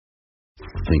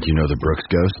Think you know the Brooks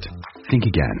Ghost? Think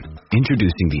again.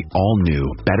 Introducing the all-new,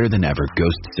 better-than-ever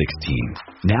Ghost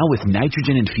 16. Now with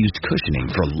nitrogen-infused cushioning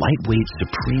for lightweight,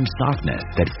 supreme softness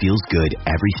that feels good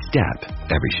every step,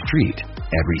 every street,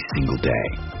 every single day.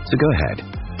 So go ahead.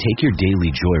 Take your daily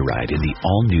joyride in the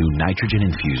all-new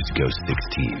nitrogen-infused Ghost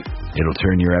 16. It'll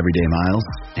turn your everyday miles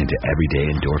into everyday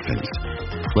endorphins.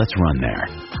 Let's run there.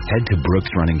 Head to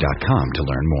brooksrunning.com to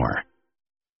learn more.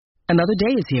 Another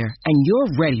day is here, and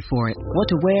you're ready for it. What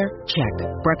to wear? Check.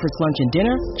 Breakfast, lunch, and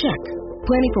dinner? Check.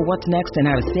 Planning for what's next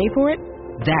and how to save for it?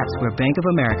 That's where Bank of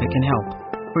America can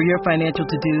help. For your financial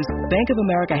to-dos, Bank of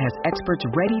America has experts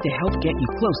ready to help get you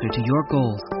closer to your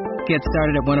goals. Get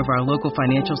started at one of our local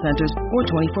financial centers or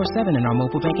 24/7 in our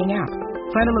mobile banking app.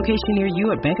 Find a location near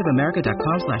you at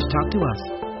bankofamerica.com/talktous.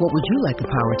 What would you like the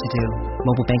power to do?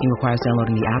 Mobile banking requires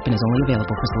downloading the app and is only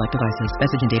available for select devices.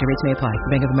 Message and data rates may apply.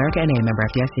 Bank of America N.A., member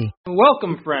FDIC.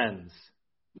 Welcome, friends.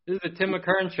 This is the Tim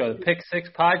McKernan Show, the Pick Six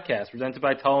podcast, presented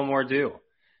by Tullamore Dew.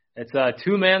 It's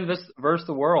two-man versus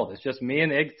the world. It's just me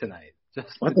and Iggs tonight.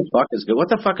 What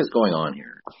the fuck is going on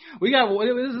here?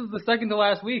 This is the second to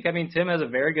last week. I mean, Tim has a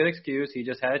very good excuse. He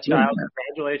just had a child. Yeah.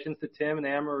 Congratulations to Tim and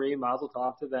Anne-Marie. Mazel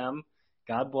tov to them.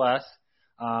 God bless.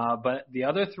 But the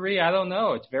other three, I don't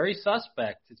know. It's very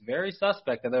suspect. It's very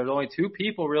suspect that there's only two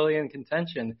people really in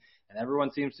contention, and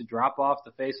everyone seems to drop off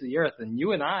the face of the earth. And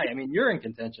you and I mean, you're in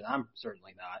contention. I'm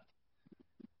certainly not.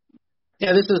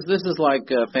 Yeah, this is like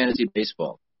fantasy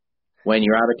baseball. When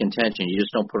you're out of contention, you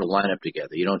just don't put a lineup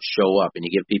together. You don't show up, and you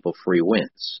give people free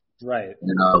wins. Right.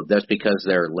 That's because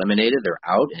they're eliminated. They're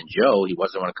out. And Joe, he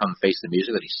wasn't want to come face the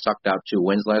music that he sucked out 2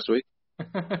 wins last week.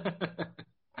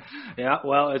 Yeah,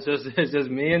 well, it's just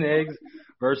me and Iggs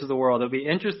versus the world. It'll be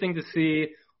interesting to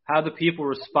see how the people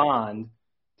respond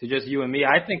to just you and me.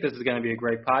 I think this is going to be a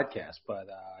great podcast, but,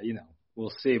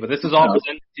 we'll see. But this is all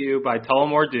presented to you by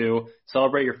Tullamore Dew.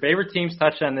 Celebrate your favorite team's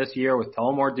touchdown this year with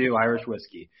Tullamore Dew Irish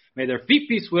Whiskey. May their feet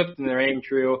be swift and their aim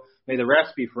true. May the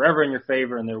refs be forever in your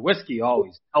favor and their whiskey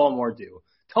always. Tullamore Dew.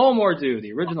 Tullamore Dew,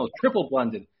 the original triple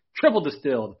blended, triple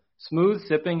distilled, smooth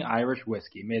sipping Irish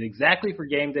whiskey. Made exactly for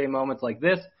game day moments like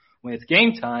this. When it's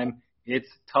game time, it's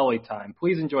Tully time.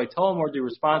 Please enjoy Tullamore Dew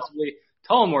responsibly.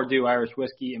 Tullamore Dew Irish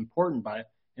Whiskey, imported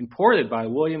by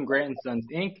William Grant & Sons,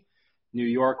 Inc., New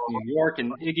York.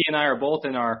 And Iggy and I are both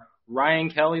in our Ryan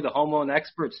Kelly, the home loan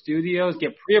expert studios.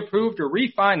 Get pre-approved or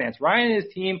refinance. Ryan and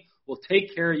his team will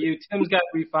take care of you. Tim's got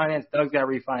refinance. Doug's got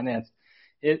refinance.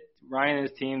 Ryan and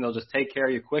his team, they'll just take care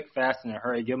of you quick, fast, in a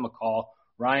hurry. Give them a call.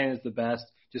 Ryan is the best.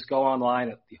 Just go online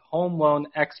at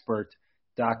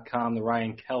thehomeloanexpert.com, the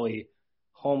Ryan Kelly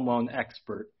Home Loan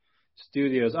Expert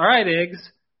Studios. All right, Iggs,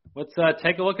 let's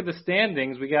take a look at the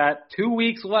standings. We got 2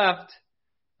 weeks left.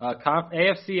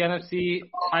 AFC, NFC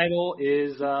title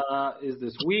is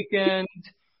this weekend.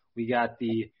 We got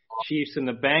the Chiefs and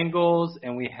the Bengals,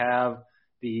 and we have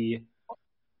the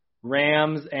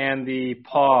Rams and the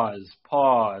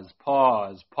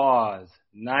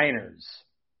Niners.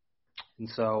 And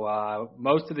so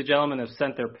most of the gentlemen have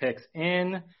sent their picks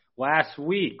in last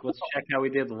week. Let's check how we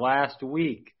did last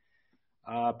week.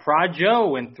 Prod Joe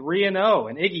went 3-0,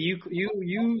 and Iggy,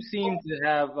 you seem to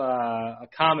have a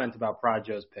comment about Prod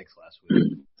Joe's picks last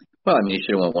week. Well, I mean, he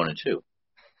should have went 1-2.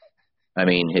 I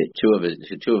mean, two of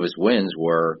his wins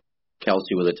were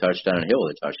Kelsey with a touchdown and Hill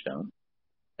with a touchdown.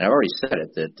 And I've already said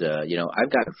it that I've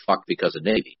gotten fucked because of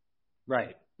Navy.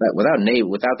 Right. But without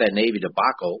that Navy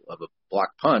debacle of a block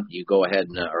punt, you go ahead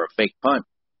or a fake punt,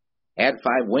 add 5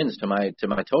 wins to my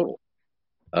total.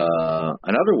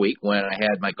 Another week when I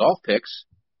had my golf picks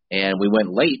and we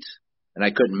went late and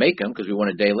I couldn't make them because we went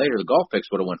a day later, the golf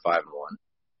picks would have went 5-1.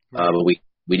 Right. But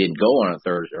we didn't go on a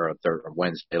Thursday or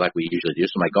Wednesday like we usually do,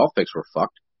 so my golf picks were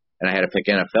fucked. And I had to pick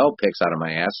NFL picks out of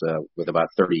my ass with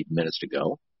about 30 minutes to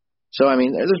go. So, I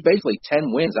mean, there's basically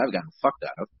 10 wins I've gotten fucked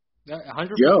out of.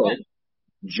 100%.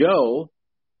 Joe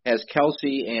has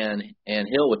Kelsey and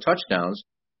Hill with touchdowns,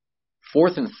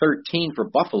 4th and 13 for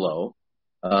Buffalo.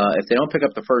 If they don't pick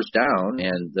up the first down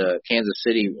and the Kansas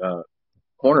City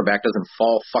cornerback doesn't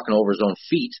fall fucking over his own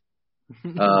feet,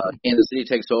 Kansas City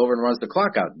takes over and runs the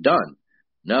clock out. Done.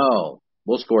 No.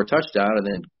 We'll score a touchdown, and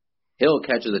then Hill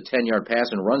catches a 10-yard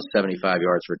pass and runs 75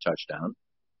 yards for a touchdown.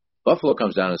 Buffalo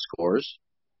comes down and scores.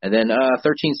 And then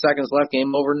 13 seconds left,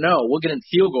 game over. No, we'll get in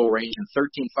field goal range in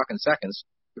 13 fucking seconds,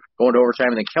 going to overtime,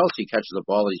 and then Kelsey catches the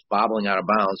ball. He's bobbling out of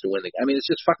bounds to win the. I mean, it's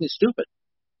just fucking stupid.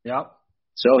 Yep.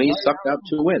 So he sucked out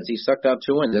 2 wins.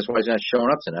 That's why he's not showing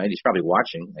up tonight. He's probably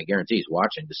watching. I guarantee he's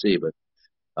watching to see. But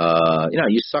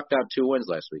you sucked out 2 wins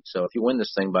last week. So if you win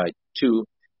this thing by 2,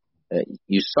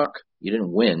 you suck. You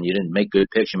didn't win. You didn't make good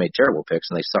picks. You made terrible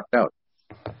picks, and they sucked out.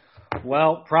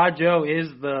 Well, Prod Joe is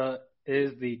the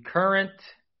current.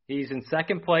 He's in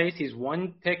second place. He's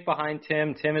one pick behind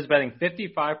Tim. Tim is betting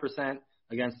 55%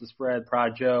 against the spread.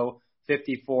 Prod Joe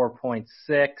 54.6.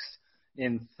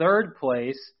 In third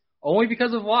place, only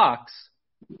because of locks,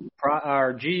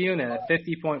 our G Unit at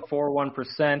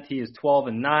 50.41%. He is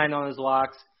 12-9 on his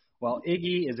locks, while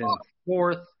Iggy is in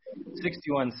fourth,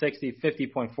 61.60,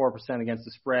 50.4% against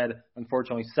the spread.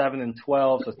 Unfortunately,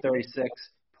 7-12, so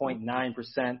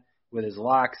 36.9% with his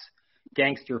locks.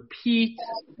 Gangster Pete,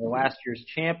 the last year's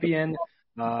champion,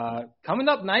 coming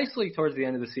up nicely towards the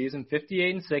end of the season,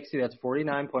 58-60. That's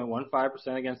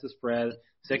 49.15% against the spread,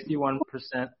 61%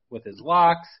 with his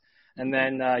locks. And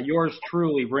then yours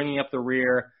truly bringing up the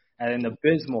rear at an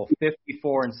abysmal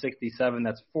 54-67.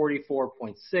 That's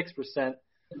 44.6%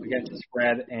 against the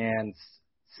spread, and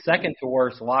second to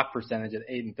worst lock percentage at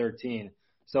 8-13.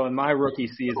 So in my rookie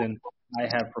season, I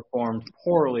have performed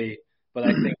poorly, but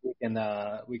I think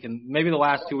we can maybe the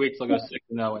last 2 weeks I'll go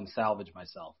 6-0 and salvage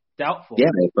myself. Doubtful.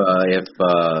 Yeah, if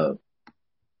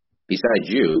besides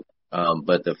you,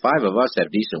 but the five of us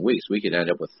have decent weeks, we could end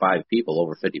up with five people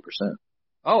over 50%.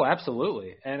 Oh,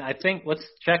 absolutely. And I think let's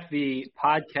check the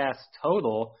podcast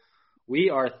total. We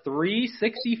are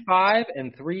 365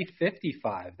 and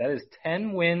 355. That is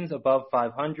 10 wins above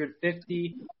 500,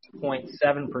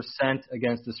 50.7%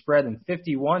 against the spread, and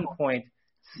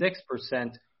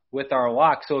 51.6% with our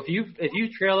lock. So if you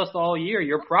trail us all year,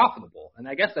 you're profitable, and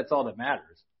I guess that's all that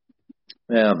matters.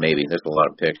 Well, maybe there's a lot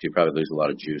of picks. You probably lose a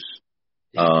lot of juice.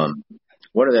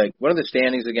 What are the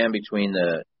standings again between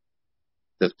the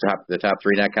top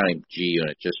three? Not counting G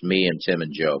Unit, just me and Tim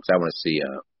and Joe. Because I want to see.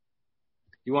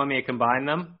 You want me to combine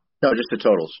them? No, just the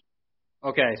totals.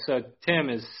 Okay, so Tim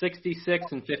is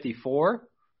 66 and 54.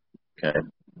 Okay.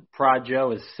 Prod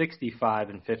Joe is 65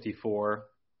 and 54.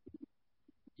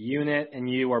 Unit and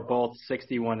you are both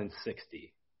 61 and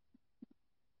 60.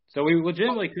 So we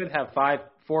legitimately could have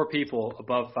four people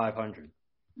above 500.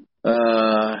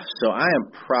 So I am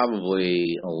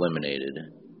probably eliminated.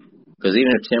 Because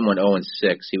even if Tim went 0-6,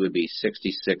 he would be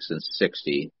 66 and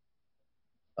 60.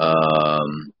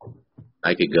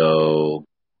 I could go.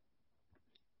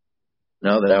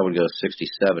 No, that I would go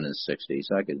 67 and 60.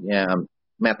 So I could. Yeah,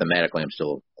 mathematically, I'm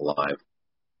still alive.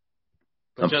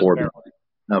 I'm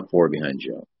four behind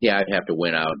Joe. Yeah, I'd have to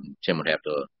win out, and Tim would have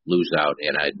to lose out,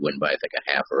 and I'd win by I think a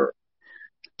half or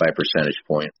by a percentage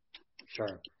point.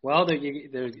 Sure. Well, what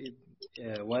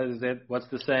is it? What's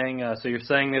the saying? So you're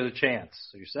saying there's a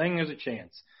chance.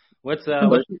 Let's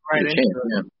right into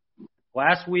it.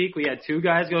 Last week we had two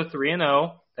guys go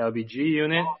 3-0. That would be G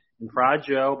Unit and Prod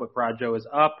Joe, but Prod Joe is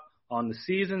up on the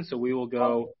season, so we will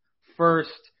go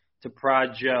first to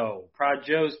Prod Joe. Prod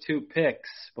Joe's two picks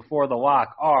before the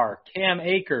lock are Cam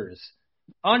Akers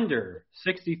under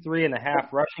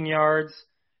 63.5 rushing yards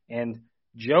and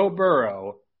Joe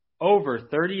Burrow over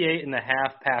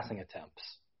 38.5 passing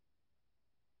attempts.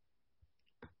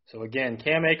 So again,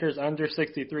 Cam Akers under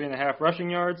 63.5 rushing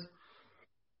yards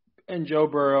and Joe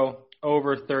Burrow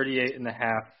over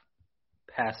 38.5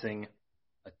 passing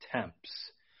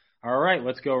attempts. All right,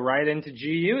 let's go right into G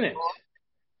Unit,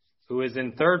 who is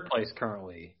in third place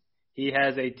currently. He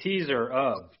has a teaser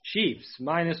of Chiefs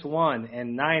 -1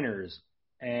 and Niners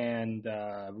and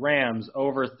Rams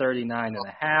over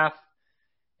 39.5.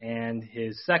 And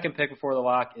his second pick before the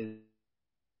lock is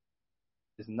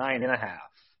 9.5.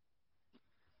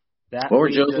 What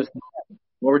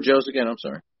were Joe's again? I'm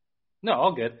sorry. No,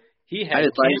 all good. I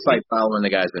just like following the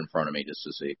guys in front of me just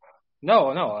to see.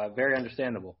 No, very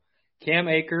understandable. Cam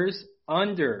Akers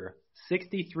under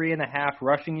 63.5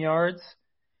 rushing yards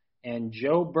and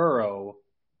Joe Burrow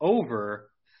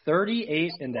over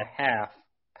 38.5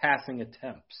 passing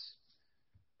attempts.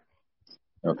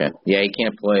 Okay. Yeah, he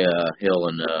can't play Hill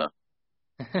and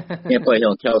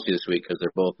Kelsey this week because they're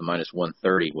both a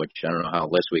 -130, which I don't know how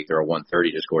this week they're a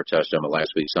 130 to score a touchdown, but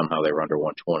last week somehow they were under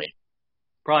 120.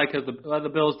 Probably because the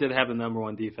Bills did have the number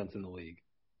one defense in the league.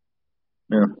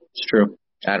 Yeah, it's true.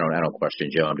 I don't question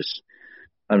Joe. I'm just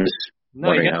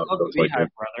no, you got to poke the beehive,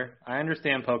 brother. I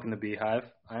understand poking the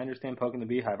beehive.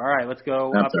 All right, let's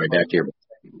go. I'm sorry, back here.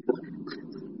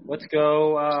 Let's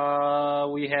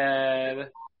go. We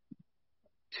had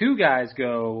two guys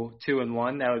go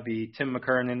 2-1. That would be Tim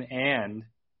McKernan and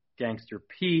Gangster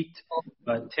Pete.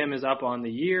 But Tim is up on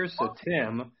the year, so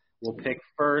Tim will pick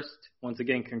first. Once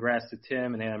again, congrats to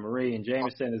Tim and Anna Marie and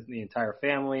Jameson and the entire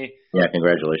family. Yeah,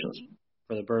 congratulations.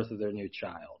 For the birth of their new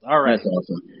child. All right. That's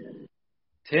awesome.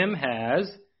 Tim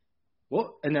has,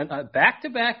 and then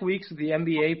back-to-back weeks with the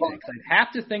NBA picks. I'd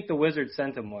have to think the Wizards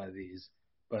sent him one of these,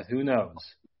 but who knows?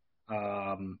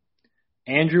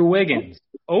 Andrew Wiggins,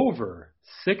 over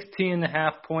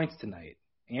 16.5 points tonight.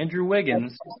 Andrew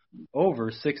Wiggins,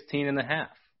 over 16.5. I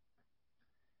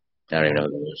don't even know who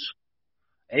that is.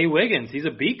 A. Wiggins, he's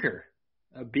a beaker.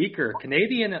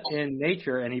 Canadian in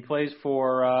nature, and he plays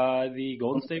for the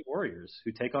Golden State Warriors,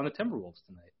 who take on the Timberwolves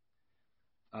tonight.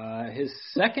 His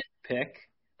second pick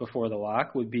before the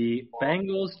lock would be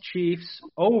Bengals Chiefs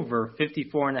over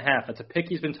 54.5. That's a pick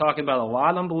he's been talking about a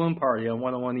lot on Balloon Party on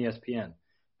 101 ESPN.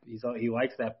 He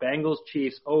likes that Bengals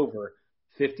Chiefs over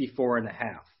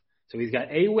 54.5. So he's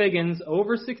got A. Wiggins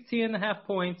over 16.5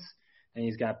 points, and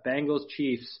he's got Bengals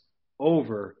Chiefs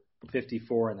over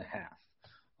 54.5.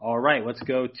 All right, let's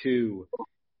go to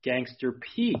Gangster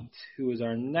Pete, who is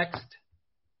our next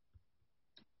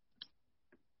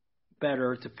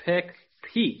better to pick.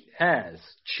 Pete has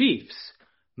Chiefs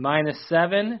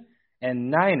 -7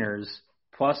 and Niners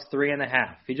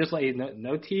 +3.5. He just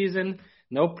no teasing,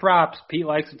 no props. Pete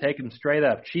likes to take them straight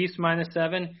up. Chiefs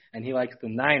 -7, and he likes the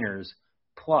Niners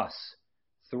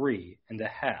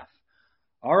 +3.5.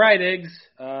 All right, Iggs,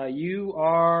 you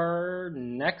are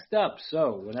next up.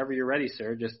 So whenever you're ready,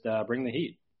 sir, just bring the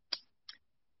heat.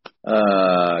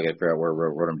 I got to figure out where I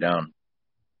wrote them down.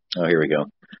 Oh, here we go.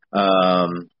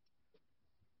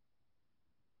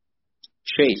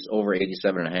 Chase over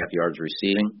 87.5 yards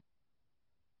receiving.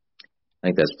 I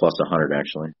think that's +100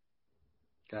 actually.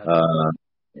 Got it.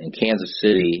 In Kansas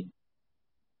City,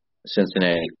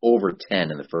 Cincinnati over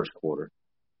 10 in the first quarter.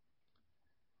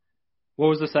 What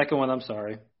was the second one? I'm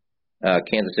sorry.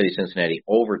 Kansas City, Cincinnati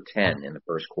over 10 in the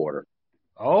first quarter.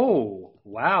 Oh,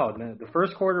 wow. The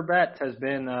first quarter bet has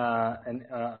been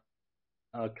a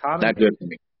common. Not good for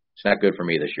me. It's not good for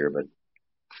me this year, but.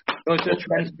 So it's just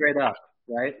trend straight up,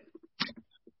 right?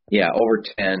 Yeah, over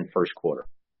 10 first quarter.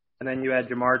 And then you had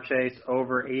Jamar Chase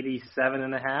over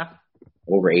 87.5.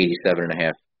 Over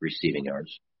 87.5 receiving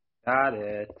yards. Got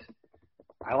it.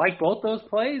 I like both those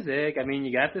plays, Ig. I mean,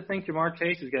 you got to think Jamar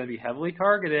Chase is going to be heavily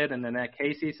targeted, and then that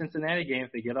KC-Cincinnati game,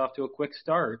 if they get off to a quick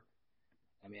start,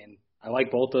 I mean, I like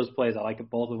both those plays. I like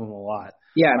both of them a lot.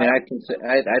 Yeah, I mean, I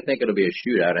think it'll be a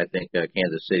shootout. I think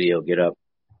Kansas City will get up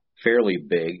fairly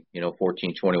big,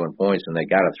 14, 21 points, and they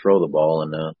got to throw the ball.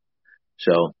 And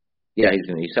so, yeah,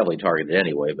 he's heavily targeted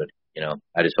anyway, but,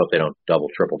 I just hope they don't double,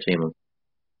 triple team him.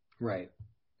 Right.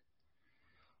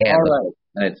 And, all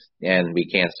right. And we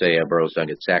can't say Burrow's going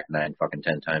to get sacked 10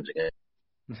 times again.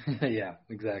 Yeah,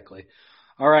 exactly.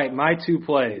 All right, my two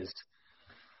plays.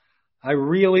 I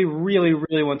really, really,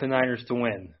 really want the Niners to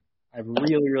win. I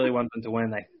really, really want them to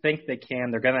win. I think they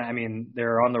can.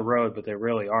 They're on the road, but they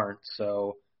really aren't.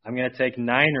 So I'm going to take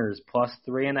Niners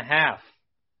 +3.5.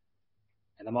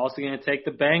 And I'm also going to take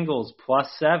the Bengals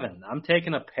 +7. I'm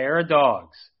taking a pair of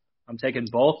dogs. I'm taking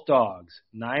both dogs.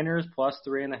 Niners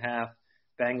 +3.5,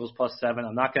 Bengals +7.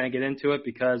 I'm not going to get into it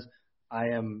because I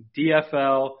am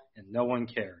DFL and no one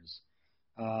cares.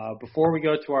 Before we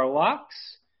go to our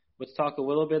locks, let's talk a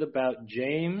little bit about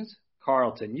James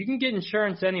Carlton. You can get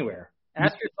insurance anywhere.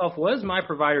 Ask yourself, what is my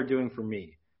provider doing for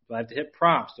me? Do I have to hit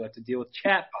prompts? Do I have to deal with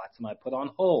chatbots? Am I put on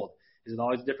hold? Is it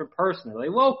always a different person? Are they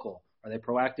local? Are they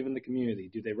proactive in the community?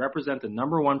 Do they represent the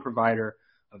number one provider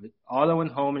of auto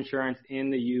and home insurance in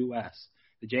the U.S.?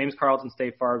 The James Carlton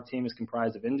State Farm team is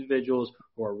comprised of individuals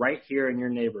who are right here in your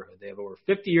neighborhood. They have over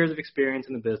 50 years of experience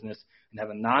in the business and have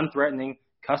a non-threatening,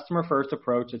 customer-first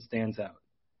approach that stands out.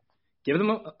 Give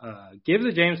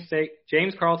the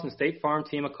James Carlton State Farm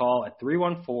team a call at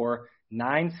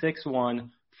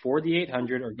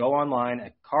 314-961-4800 or go online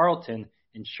at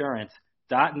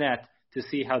carltoninsurance.net to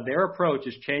see how their approach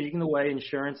is changing the way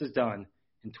insurance is done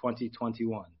in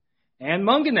 2021. And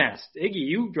Munganast. Iggy,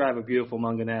 you drive a beautiful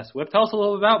Munganast whip. Tell us a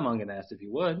little about Munganast, if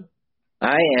you would.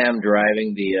 I am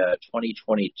driving the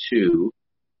 2022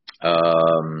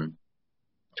 Toyota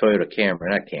Camry.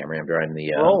 Not Camry. I'm driving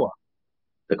the Corolla.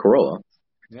 The Corolla.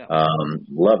 Yeah.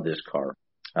 Love this car.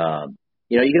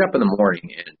 You get up in the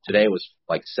morning, and today was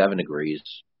like 7 degrees.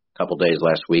 A couple days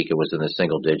last week, it was in the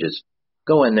single digits.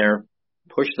 Go in there,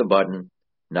 push the button,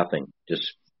 nothing.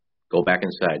 Just go back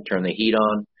inside, turn the heat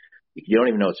on. You don't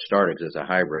even know it's started because it's a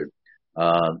hybrid.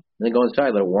 Then go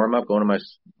inside, let it warm up. Go into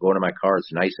my car.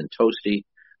 It's nice and toasty.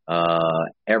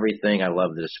 Everything. I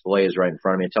love the display is right in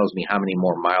front of me. It tells me how many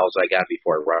more miles I got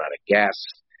before I run out of gas.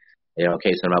 In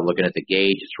case I'm not looking at the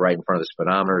gauge, it's right in front of the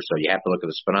speedometer, so you have to look at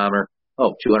the speedometer.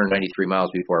 293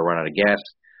 miles before I run out of gas.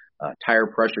 Tire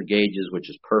pressure gauges, which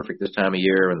is perfect this time of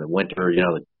year. In the winter,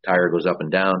 the tire goes up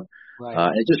and down. Right.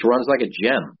 And it just runs like a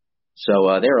gem.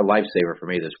 So they're a lifesaver for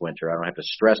me this winter. I don't have to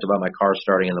stress about my car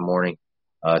starting in the morning.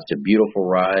 It's a beautiful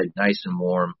ride, nice and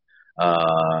warm,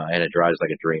 and it drives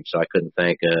like a dream. So I couldn't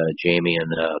thank Jamie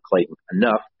and Clayton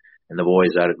enough. and the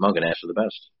boys out at Munganast are the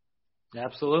best.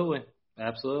 Absolutely.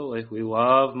 Absolutely. We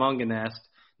love Munganast.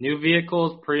 New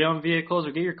vehicles, pre-owned vehicles,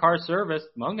 or get your car serviced.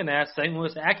 Munganast, St.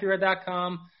 Louis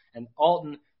Acura.com, and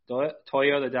Alton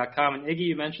Toyota.com. And Iggy,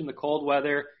 you mentioned the cold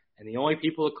weather, and the only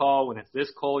people to call when it's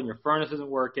this cold and your furnace isn't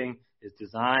working is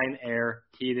Design Air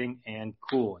Heating and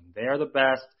Cooling. They are the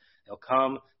best. They'll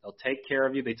come. They'll take care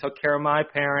of you. They took care of my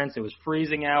parents. It was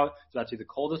freezing out. It was actually the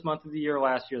coldest month of the year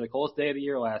last year, the coldest day of the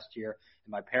year last year,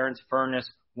 and my parents' furnace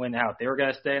went out. They were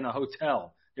going to stay in a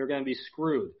hotel. They were going to be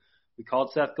screwed. We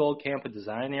called Seth Goldcamp at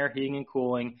Design Air Heating and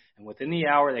Cooling, and within the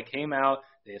hour they came out,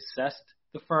 they assessed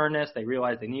the furnace. They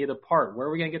realized they needed a part. Where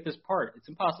are we going to get this part? It's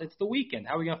impossible. It's the weekend.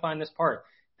 How are we going to find this part?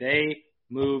 They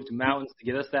moved mountains to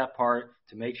get us that part,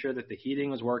 to make sure that the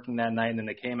heating was working that night, and then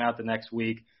they came out the next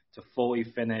week to fully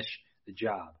finish the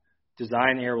job.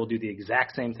 Design Air will do the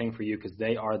exact same thing for you because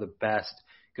they are the best.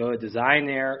 Go to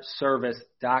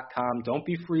designairservice.com. Don't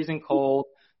be freezing cold,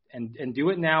 and do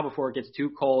it now before it gets too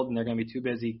cold and they're going to be too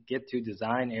busy. Get to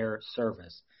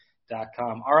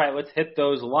designairservice.com. All right, let's hit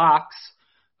those locks.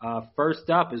 First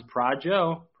up is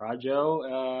Prajo.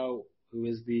 Prajo, who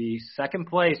is the second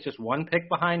place, just one pick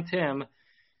behind Tim.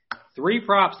 3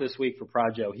 props this week for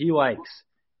Prajo. He likes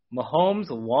Mahomes'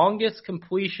 longest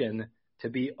completion to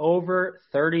be over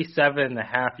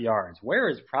 37.5 yards. Where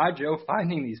is Prajo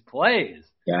finding these plays?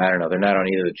 Yeah, I don't know. They're not on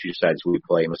either of the 2 sites we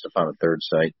play. He must have found a third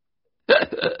site.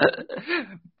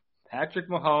 Patrick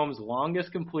Mahomes'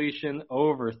 longest completion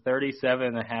over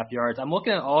 37.5 yards. I'm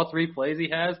looking at all 3 plays he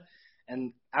has,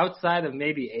 and outside of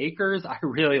maybe Akers, I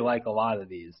really like a lot of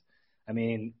these. I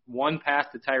mean, one pass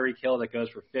to Tyreek Hill that goes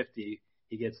for 50,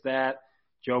 he gets that.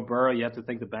 Joe Burrow, you have to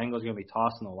think the Bengals are going to be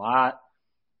tossing a lot.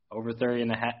 Over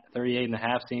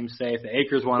 38.5 seems safe. The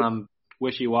Akers one I'm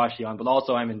wishy-washy on, but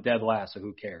also I'm in dead last, so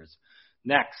who cares?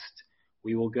 Next,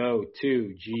 we will go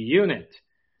to G-Unit,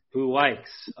 who likes,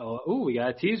 we got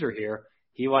a teaser here.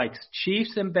 He likes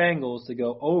Chiefs and Bengals to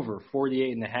go over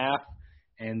 48.5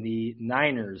 and the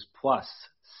Niners plus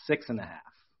 6.5.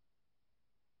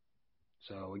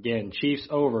 So, again, Chiefs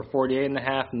over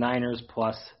 48.5, Niners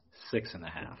plus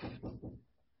 6.5.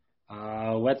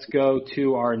 Let's go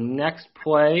to our next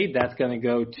play. That's going to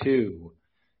go to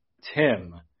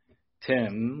Tim.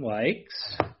 Tim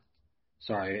likes,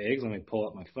 sorry, Eggs, let me pull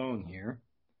up my phone here.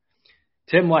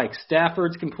 Tim likes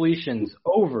Stafford's completions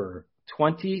over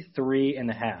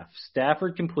 23.5.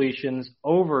 Stafford completions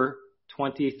over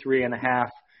 23.5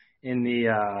 in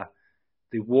the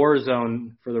war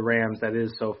zone for the Rams. That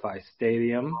is SoFi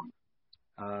Stadium.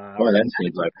 Boy,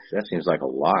 that seems like a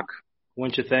lock.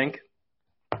 Wouldn't you think?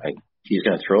 He's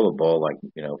going to throw the ball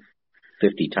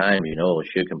 50 times. He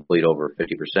should complete over 50%.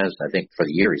 I think for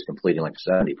the year he's completing like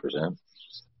 70%.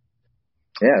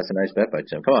 Yeah, it's a nice bet by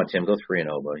Tim. Come on, Tim, go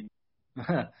 3-0, buddy.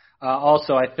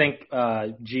 Also, I think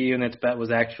G-Unit's bet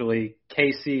was actually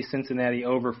KC Cincinnati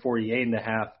over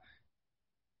 48.5,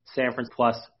 San Fran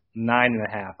plus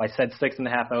 9.5. I said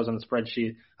 6.5. That was on the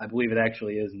spreadsheet. I believe it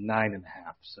actually is 9.5.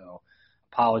 So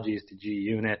apologies to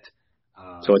G-Unit.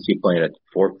 So what's he playing at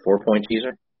 4-point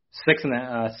teaser?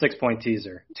 6-point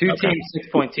teaser. 2-team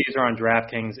 6-point teaser on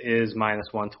DraftKings is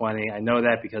minus 120. I know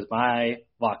that because my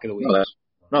lock of the week.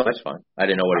 No, that's fine. I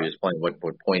didn't know what he was playing. What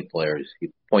point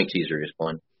teaser he was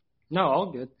playing. No,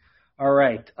 all good. All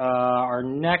right. Our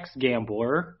next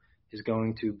gambler is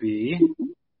going to be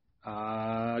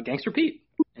Gangster Pete.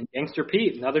 And Gangster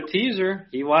Pete, another teaser.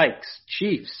 He likes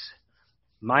Chiefs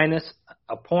minus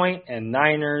a point and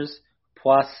Niners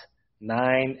plus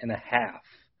 9.5.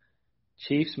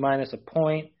 Chiefs minus a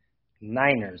point,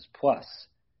 Niners plus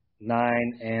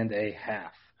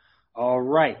 9.5. All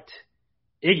right.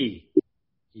 Iggy,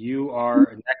 you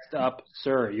are next up,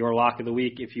 sir. Your lock of the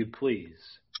week, if you please.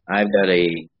 I've got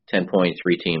a 10-point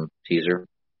 3-team teaser.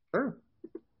 Sure.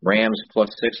 Rams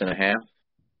plus 6.5.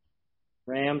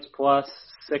 Rams plus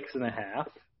 6.5.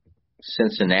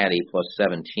 Cincinnati plus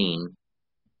 17.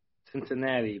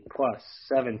 Cincinnati plus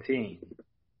 17.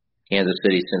 Kansas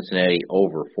City, Cincinnati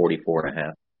over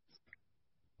 44.5.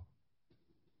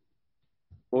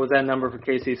 What was that number for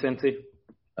KC Cincy?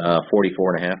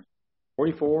 44.5.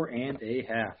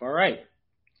 44.5. All right.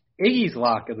 Iggy's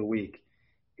lock of the week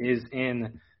is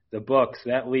in the books.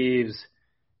 That leaves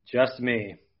just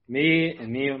me. Me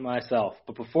and myself.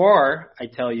 But before I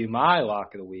tell you my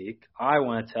lock of the week, I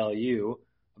want to tell you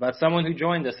about someone who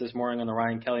joined us this morning on the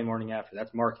Ryan Kelly Morning After.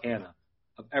 That's Mark Hanna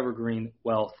of Evergreen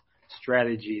Wealth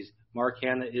Strategies. Mark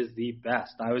Hanna is the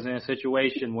best. I was in a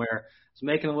situation where I was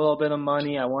making a little bit of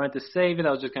money. I wanted to save it.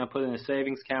 I was just going to put it in a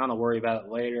savings account. I'll worry about it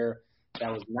later.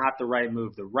 That was not the right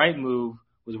move. The right move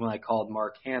was when I called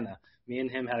Mark Hanna. Me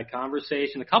and him had a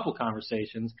couple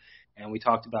conversations, And we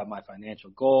talked about my financial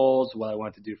goals, what I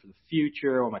wanted to do for the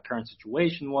future, what my current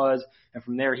situation was. And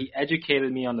from there, he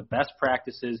educated me on the best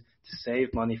practices to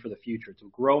save money for the future, to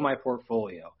grow my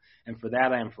portfolio. And for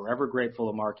that, I am forever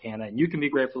grateful to Mark Hanna. And you can be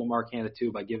grateful to Mark Hanna,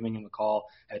 too, by giving him a call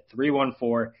at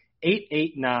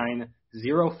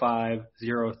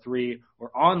 314-889-0503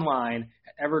 or online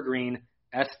at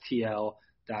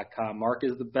evergreenstl.com. Mark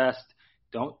is the best.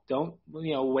 Don't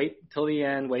wait until the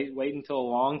end. Wait until a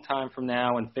long time from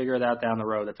now and figure it out down the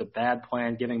road. That's a bad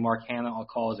plan. Giving Mark Hanna a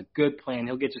call is a good plan.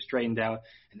 He'll get you straightened out.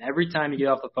 And every time you get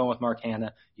off the phone with Mark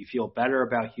Hanna, you feel better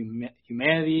about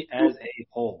humanity as a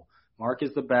whole. Mark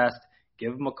is the best.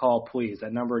 Give him a call, please.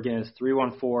 That number again is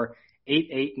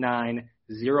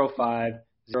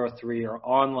 314-889-0503 or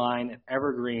online at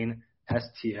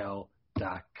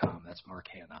evergreenstl.com. That's Mark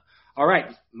Hanna. All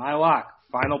right, my lock,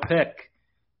 final pick.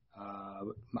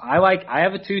 I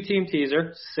have a 2-team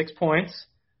teaser, 6 points.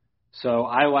 So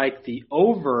I like the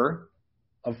over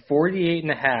of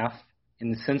 48.5 in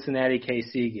the Cincinnati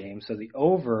KC game. So the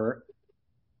over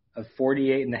of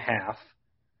 48.5.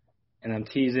 And I'm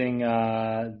teasing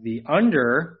the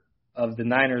under of the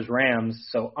Niners-Rams,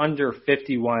 so under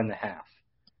 51.5.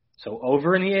 So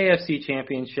over in the AFC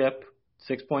Championship,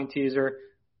 6-point teaser,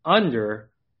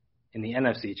 under in the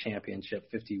NFC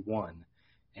Championship,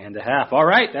 51.5. All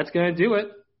right, that's going to do it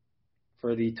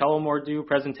for the Tullamore Dew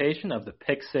presentation of the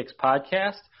Pick 6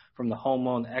 podcast from the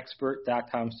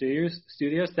HomeLoanExpert.com studios.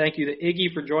 Thank you to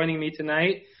Iggy for joining me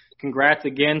tonight. Congrats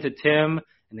again to Tim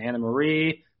and Anna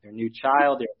Marie, their new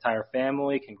child, their entire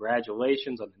family.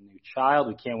 Congratulations on the new child.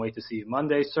 We can't wait to see you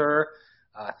Monday, sir.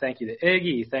 Thank you to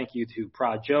Iggy. Thank you to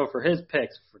Prod Joe for his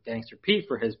picks, for Gangster Pete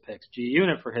for his picks,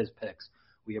 G-Unit for his picks.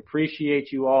 We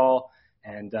appreciate you all.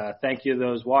 And thank you to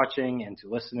those watching and to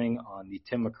listening on the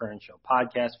Tim McKernan Show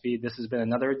podcast feed. This has been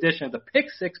another edition of the Pick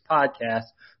 6 podcast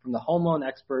from the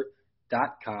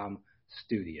HomeLoanExpert.com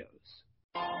studios.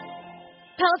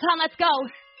 Peloton, let's go.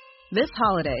 This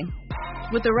holiday,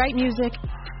 with the right music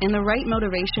and the right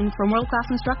motivation from world-class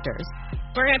instructors,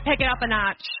 We're going to pick it up a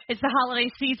notch. It's the holiday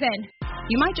season.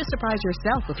 you might just surprise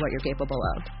yourself with what you're capable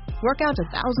of. Work out to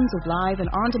thousands of live and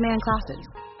on-demand classes,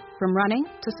 from running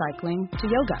to cycling to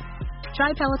yoga.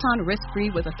 Try Peloton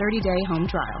risk-free with a 30-day home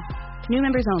trial. New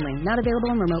members only, not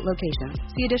available in remote locations.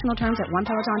 See additional terms at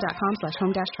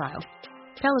onepeloton.com/home-trial.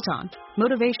 Peloton,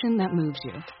 motivation that moves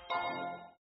you.